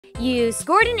You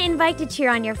scored an invite to cheer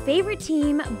on your favorite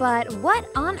team, but what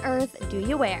on earth do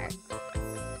you wear?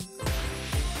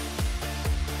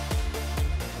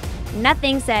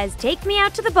 Nothing says take me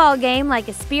out to the ball game like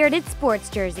a spirited sports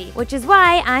jersey, which is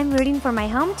why I'm rooting for my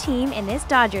home team in this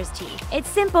Dodgers tee. It's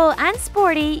simple and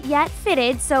sporty, yet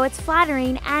fitted, so it's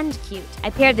flattering and cute. I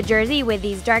paired the jersey with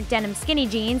these dark denim skinny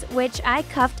jeans, which I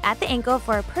cuffed at the ankle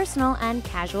for a personal and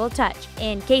casual touch.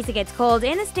 In case it gets cold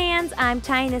in the stands, I'm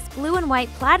tying this blue and white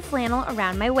plaid flannel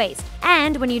around my waist.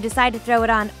 And when you decide to throw it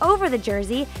on over the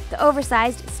jersey, the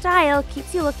oversized style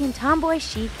keeps you looking tomboy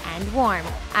chic and warm.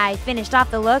 I finished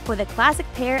off the look with a classic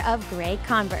pair of gray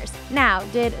Converse. Now,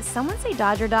 did someone say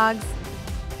Dodger dogs?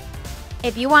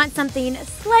 If you want something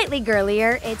slightly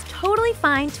girlier, it's totally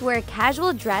fine to wear a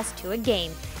casual dress to a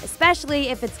game, especially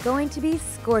if it's going to be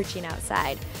scorching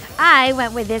outside. I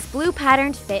went with this blue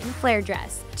patterned fit and flare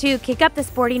dress. To kick up the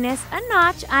sportiness a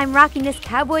notch, I'm rocking this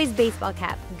Cowboys baseball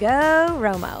cap. Go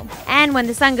Romo. And when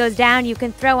the sun goes down, you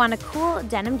can throw on a cool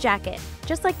denim jacket,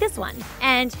 just like this one.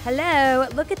 And hello,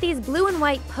 look at these blue and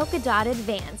white polka dotted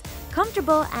Vans.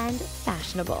 Comfortable and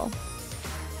fashionable.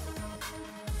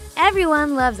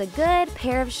 Everyone loves a good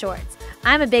pair of shorts.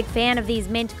 I'm a big fan of these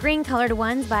mint green colored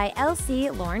ones by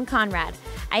LC Lauren Conrad.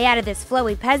 I added this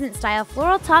flowy peasant style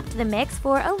floral top to the mix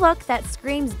for a look that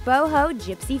screams boho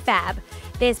gypsy fab.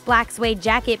 This black suede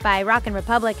jacket by Rockin'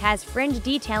 Republic has fringe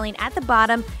detailing at the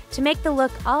bottom to make the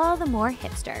look all the more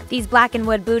hipster. These black and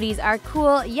wood booties are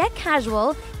cool yet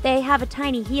casual. They have a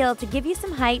tiny heel to give you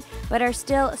some height but are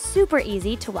still super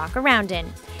easy to walk around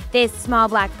in. This small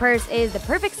black purse is the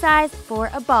perfect size for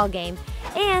a ball game.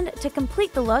 And to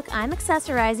complete the look, I'm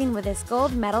accessorizing with this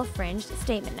gold metal fringed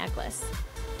statement necklace.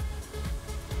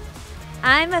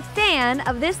 I'm a fan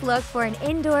of this look for an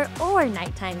indoor or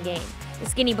nighttime game. The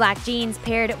skinny black jeans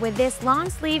paired with this long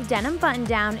sleeve denim button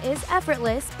down is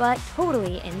effortless but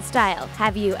totally in style.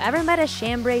 Have you ever met a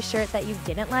chambray shirt that you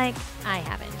didn't like? I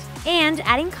haven't. And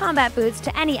adding combat boots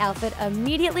to any outfit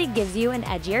immediately gives you an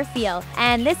edgier feel.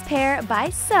 And this pair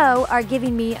by So are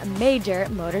giving me major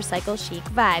motorcycle chic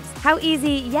vibes. How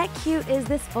easy yet cute is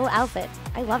this full outfit?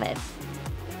 I love it.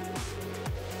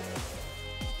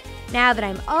 Now that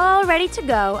I'm all ready to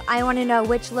go, I want to know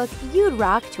which look you'd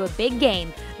rock to a big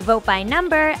game. Vote by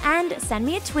number and send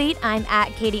me a tweet. I'm at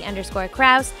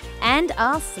Katie_Krause, and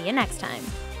I'll see you next time.